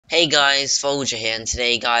Hey guys, Folger here, and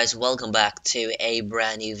today guys, welcome back to a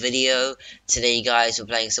brand new video. Today guys, we're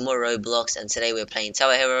playing some more Roblox, and today we're playing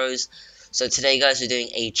Tower Heroes. So today guys, we're doing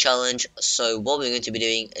a challenge. So what we're going to be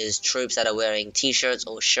doing is troops that are wearing t-shirts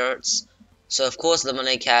or shirts. So of course,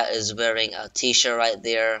 Lemonade Cat is wearing a t-shirt right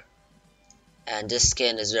there, and this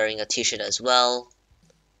skin is wearing a t-shirt as well,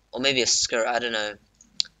 or maybe a skirt, I don't know.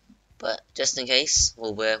 But just in case,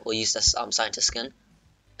 we'll use this scientist skin.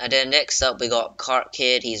 And then next up we got Cart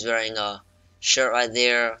Kid. He's wearing a shirt right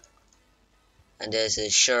there, and there's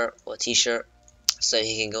his shirt or t-shirt, so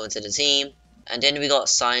he can go into the team. And then we got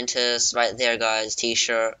Scientist right there guys,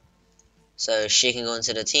 t-shirt, so she can go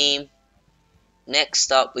into the team.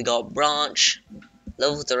 Next up we got Branch,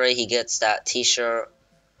 level 3. He gets that t-shirt,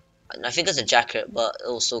 and I think it's a jacket, but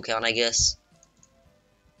it'll still count I guess.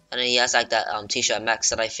 And then he has like that t-shirt max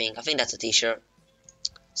that I think that's a t-shirt.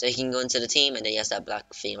 So he can go into the team, and then he has that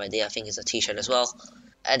black thing right there. I think it's a t-shirt as well.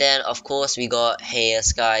 And then of course we got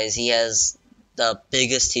Hayes guys. He has the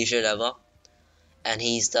biggest t-shirt ever, and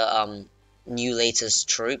he's the new latest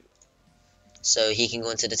troop, so he can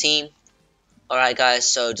go into the team. Alright guys,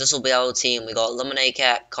 so this will be our team. We got Lemonade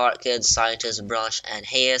Cat, Cart Kid, Scientist, Branch, and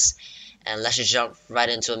Hayes. And let's just jump right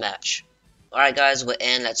into a match. Alright guys, we're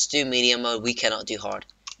in. Let's do medium mode. We cannot do hard.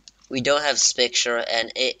 We don't have Spectre,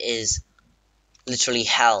 and it is literally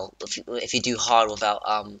hell if you do hard without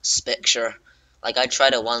Spectre. Like I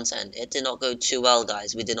tried it once and it did not go too well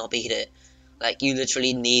guys. We did not beat it. Like you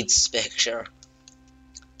literally need Spectre.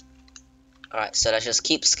 Alright, so let's just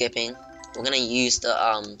keep skipping. We're gonna use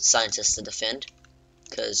the Scientist to defend,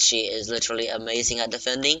 because she is literally amazing at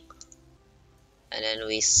defending. And then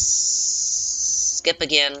we skip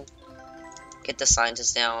again. Get the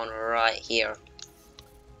Scientist down right here.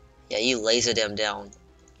 Yeah, you laser them down.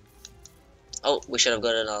 Oh, we should have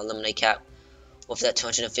gotten a Lemonade Cat with that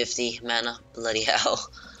 250 mana. Bloody hell.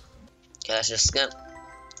 Okay, let's just skip.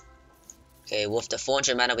 Okay, with the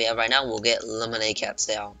 400 mana we have right now, we'll get Lemonade Cats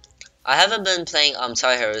down. I haven't been playing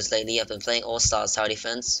Tower Heroes lately. I've been playing All Stars Tower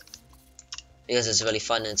Defense, because it's really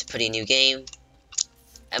fun and it's a pretty new game.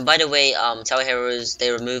 And by the way, Tower Heroes,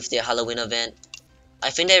 they removed their Halloween event.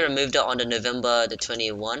 I think they removed it on the November the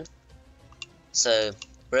 21. So,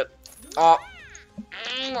 rip. Oh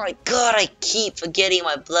my god, I keep forgetting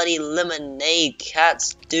my bloody Lemonade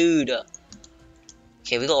Cats, dude.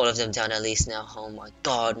 Okay, we got all of them down at least now. Oh my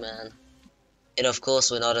god, man. It of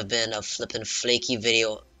course would not have been a flippin' flaky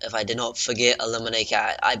video if I did not forget a Lemonade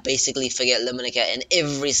Cat. I basically forget Lemonade Cat in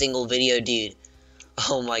every single video, dude.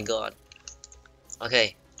 Oh my god.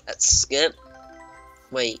 Okay, let's skip.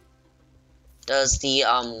 Wait, does the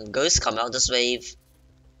ghost come out this wave?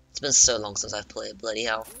 It's been so long since I've played, bloody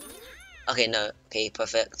hell. Okay, no. Okay,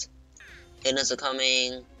 perfect. Hiddens are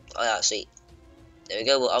coming. Oh yeah, sweet. There we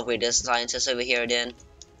go. We'll upgrade this Scientist over here then.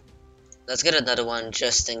 Let's get another one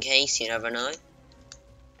just in case. You never know.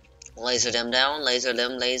 Laser them down. Laser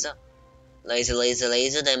them. Laser. Laser, laser,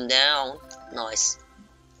 laser them down. Nice.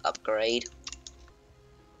 Upgrade.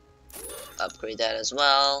 Upgrade that as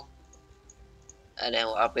well. And then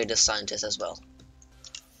we'll upgrade the Scientist as well.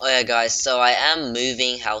 Oh yeah guys, so I am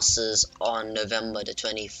moving houses on November the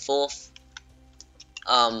 24th.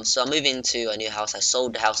 So I'm moving to a new house. I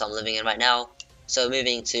sold the house I'm living in right now, so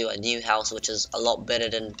moving to a new house, which is a lot better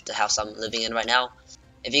than the house I'm living in right now.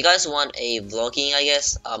 If you guys want a vlogging, I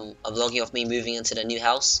guess, a vlogging of me moving into the new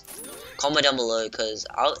house, comment down below, because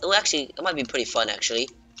it might be pretty fun actually.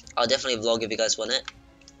 I'll definitely vlog if you guys want it.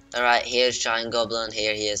 Alright, here's Giant Goblin.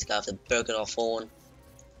 Here he is, the guy with the broken off horn.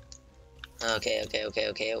 Okay,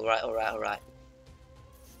 alright.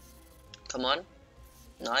 Come on.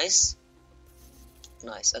 Nice.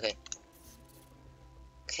 Nice, okay.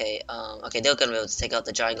 Okay, they're gonna be able to take out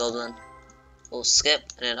the Giant Goblin. We'll skip,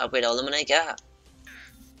 and then upgrade our Lemonade Cat.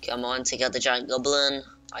 Come on, take out the Giant Goblin.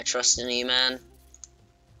 I trust in you, man.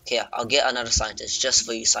 Okay, I'll get another Scientist, just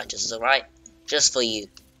for you Scientists, alright? Just for you.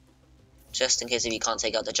 Just in case if you can't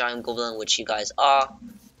take out the Giant Goblin, which you guys are.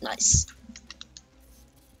 Nice.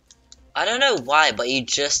 I don't know why, but you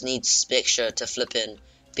just need Spectre to flippin'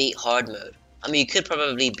 beat hard mode. I mean, you could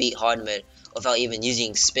probably beat hard mode without even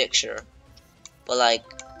using Spectre, but like,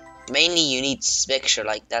 mainly you need Spectre.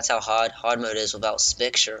 Like, that's how hard mode is without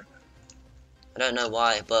Spectre. I don't know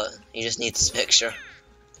why, but you just need Spectre.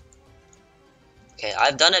 Okay,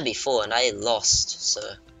 I've done it before and I lost, so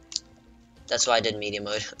that's why I did medium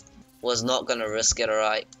mode. Was not gonna risk it,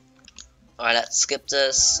 alright. Alright, let's skip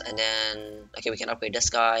this, and then, okay, we can upgrade this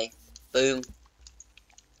guy. Boom.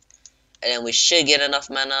 And then we should get enough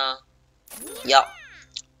mana. Yup.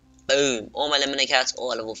 Boom. All my Lemonade Cats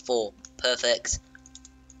all at level 4. Perfect.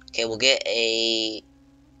 Okay, we'll get a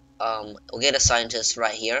we'll get a scientist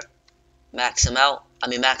right here. Max him out. I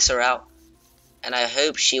mean, max her out. And I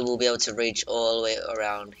hope she will be able to reach all the way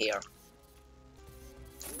around here.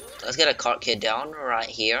 Let's get a cart kid down right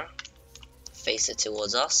here. Face it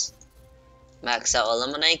towards us. Max out a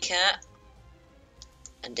lemonade cat.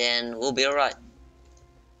 And then we'll be alright.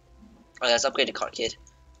 Alright, let's upgrade the cart kid.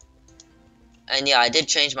 And yeah, I did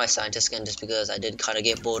change my scientist skin just because I did kind of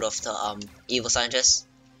get bored of the evil scientist.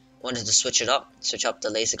 Wanted to switch it up. Switch up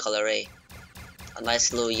the laser color A. A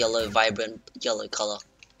nice little yellow, vibrant yellow color.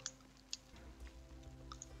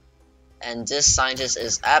 And this scientist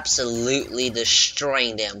is absolutely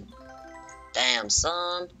destroying them. Damn,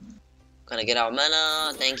 son. Gonna get our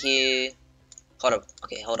mana. Thank you. Hold up.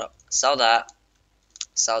 Okay, hold up. Sell that.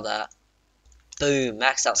 Sell that. Boom.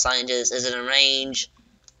 Maxed out scientist. Is it in range?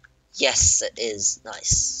 Yes, it is.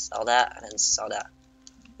 Nice. Sell that and then sell that.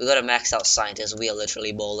 We got a maxed out scientist. We are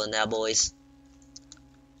literally bowling now, boys.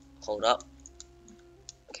 Hold up.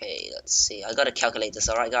 Okay, let's see. I gotta calculate this,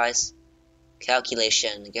 alright, guys?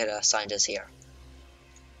 Calculation, get a scientist here.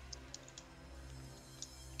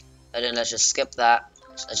 And then let's just skip that.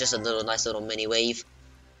 It's just a little nice little mini wave.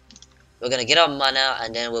 We're gonna get our mana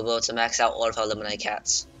and then we'll be able to max out all of our lemonade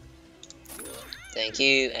cats. Thank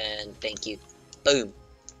you and thank you. Boom.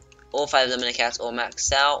 All 5 lemonade cats all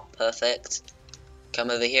maxed out. Perfect. Come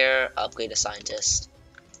over here, upgrade the scientist.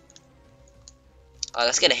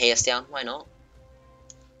 Let's get a haste down, why not?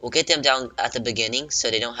 We'll get them down at the beginning, so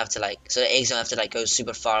they don't have to so the eggs don't have to go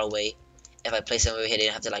super far away. If I place them over here, they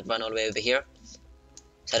don't have to run all the way over here.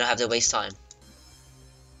 So I don't have to waste time.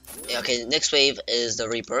 Yeah, okay, next wave is the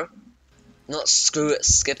Reaper. Not screw it,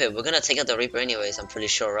 skip it. We're gonna take out the Reaper anyways, I'm pretty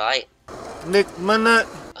sure, right? Nick, mana.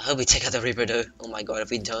 I hope we take out the Reaper though. Oh my god, if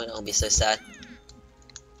we don't, I'll be so sad.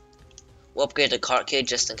 We'll upgrade the cart kid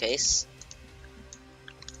just in case.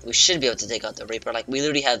 We should be able to take out the Reaper. We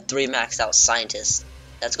literally have 3 maxed out scientists.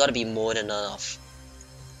 That's gotta be more than enough.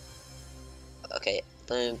 Okay,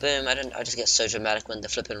 boom, boom. I just get so dramatic when the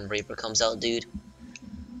flipping Reaper comes out, dude.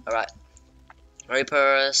 Alright.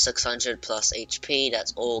 Reaper, 600 plus HP.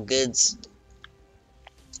 That's all goods.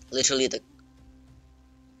 Literally the...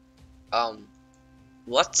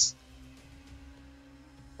 What?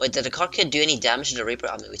 Wait, did the cart kid do any damage to the Reaper?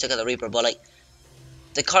 I mean, we took out the Reaper, but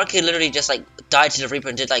the cart kid literally just died to the Reaper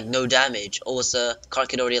and did no damage. Or was the cart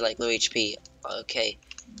kid already low HP? Okay.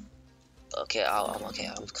 Okay,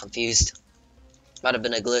 I'm confused. Might have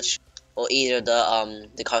been a glitch. Or either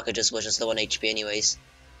the cart kid just was just low on HP anyways.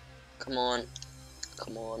 Come on.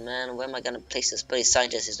 Come on, man. Where am I gonna place this? Place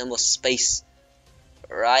scientist. There's no more space.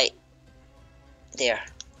 Right. There.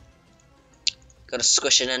 Gotta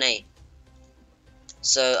squish it in A.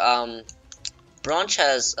 So, Branch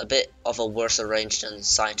has a bit of a worse range than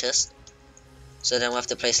Scientist. So then we'll have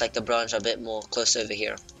to place the branch a bit more close over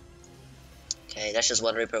here. Okay, that's just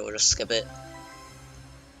one Reaper, we'll just skip it.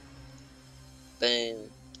 Boom.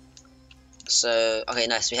 So, okay,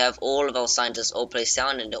 nice. We have all of our scientists all placed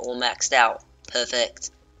down and they're all maxed out. Perfect.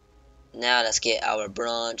 Now let's get our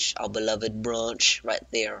branch, our beloved branch, right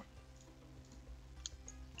there.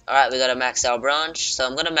 Alright, we gotta max our branch. So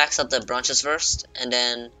I'm gonna max out the branches first, and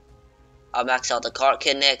then I'll max out the cart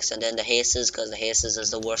kid next, and then the hastes, because the hastes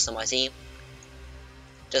is the worst on my team.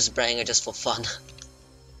 Just bring it just for fun.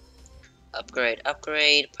 Upgrade,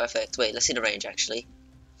 upgrade, perfect. Wait, let's see the range actually.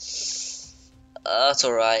 That's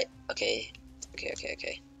alright. Okay.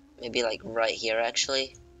 Okay. Maybe right here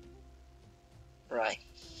actually. Right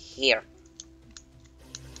here.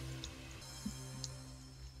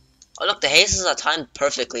 Oh look, the hastes are timed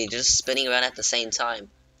perfectly, just spinning around at the same time.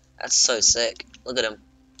 That's so sick. Look at them.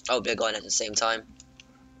 Oh, they're going at the same time.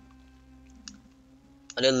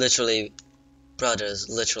 And they're literally brothers,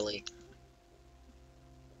 literally.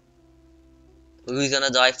 Who's gonna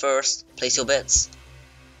die first? Place your bets.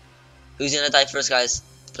 Who's gonna die first, guys?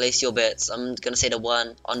 Place your bets. I'm gonna say the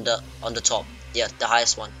one on the top. Yeah, the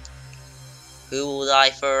highest one. Who will die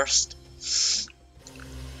first?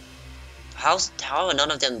 How are none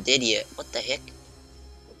of them dead yet? What the heck?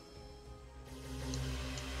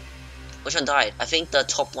 Which one died? I think the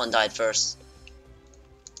top one died first.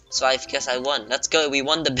 So I guess I won. Let's go, we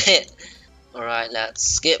won the bit. Alright, let's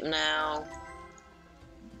skip now.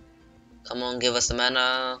 Come on, give us the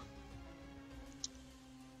mana.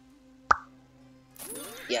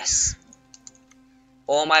 Yes.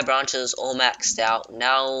 All my branches all maxed out.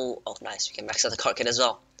 Now, oh nice, we can max out the cart kit as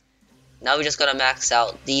well. Now we just gotta max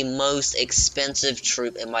out the most expensive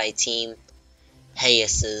troop in my team,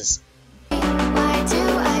 Hayes's. Why do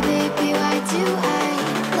I, baby, why do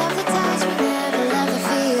I love the touch but never love the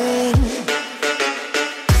feeling?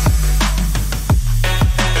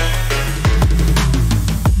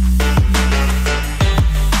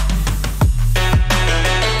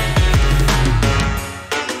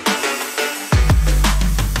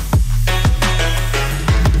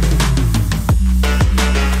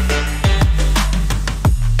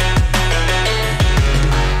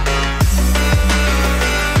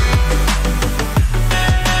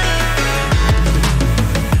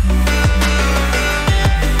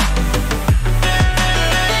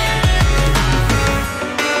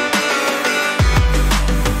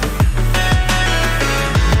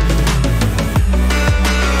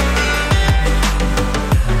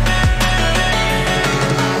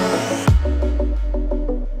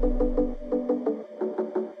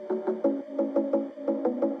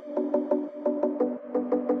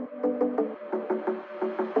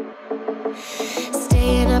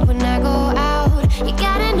 Staying up when I go out, you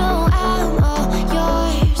gotta know I'm all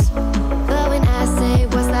yours. But when I say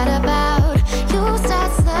what's that about, you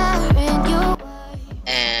start slurring your words.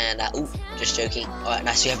 And ooh, just joking. Alright,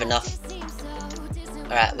 nice, we have enough.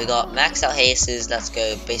 Alright, we got maxed out haces. Let's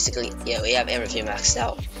go. Basically, yeah, we have everything maxed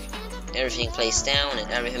out. Everything placed down and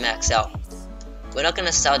everything maxed out. We're not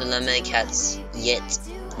gonna start the lemonade cats yet,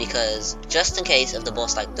 because just in case if the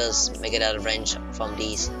boss like does make it out of range from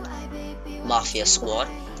these mafia squad,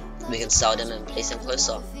 we can start them and place them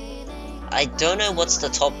closer. I don't know what's the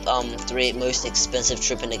top 3 most expensive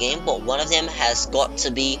troop in the game, but one of them has got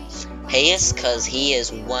to be Hayes, cause he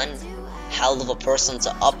is one hell of a person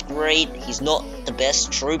to upgrade. He's not the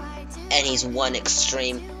best troop, and he's one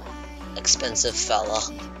extreme expensive fella.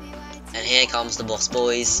 And here comes the boss,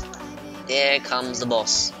 boys. There comes the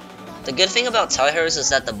boss. The good thing about Tower Heroes is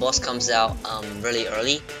that the boss comes out really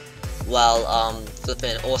early, while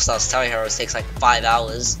flipping All Stars Tower Heroes takes like 5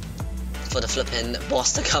 hours for the flipping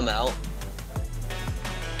boss to come out.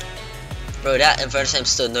 Bro, that inverted flame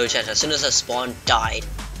stood no chance. As soon as the spawn died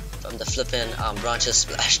from the flipping branches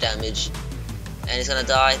splash damage, and he's gonna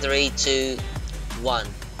die. 3, 2, 1.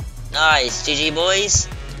 Nice, GG boys.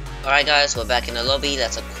 Alright guys, we're back in the lobby.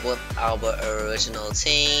 Let's equip our original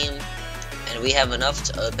team. And we have enough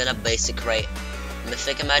to open a basic crate.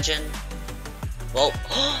 Mythic, imagine? Well,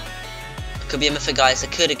 it could be a mythic, guys.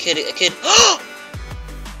 It could.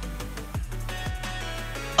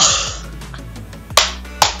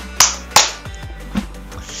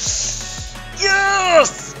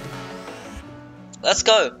 Yes! Let's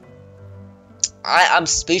go. I'm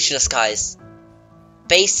speechless, guys.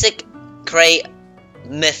 Basic crate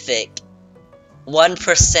mythic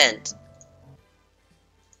 1%.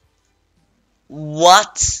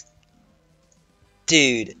 What?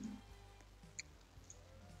 Dude,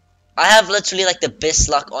 I have literally like the best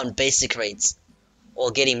luck on basic rates,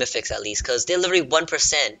 or getting mythics at least, because they're literally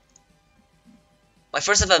 1%. My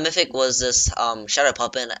first ever mythic was this Shadow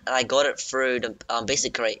Puppet, and I got it through the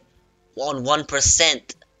basic rate on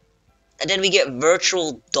 1%. And then we get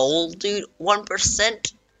Virtual Doll, dude,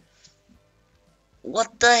 1%?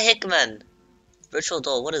 What the heck, man? Virtual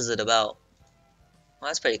Doll, what is it about? Well,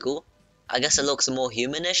 that's pretty cool. I guess it looks more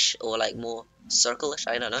humanish, or like more circle-ish,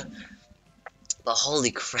 I don't know. But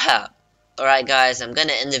holy crap. Alright guys, I'm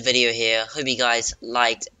gonna end the video here. Hope you guys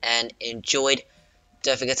liked and enjoyed.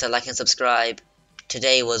 Don't forget to like and subscribe.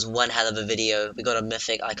 Today was one hell of a video. We got a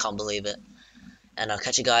mythic, I can't believe it. And I'll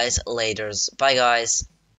catch you guys later. Bye guys.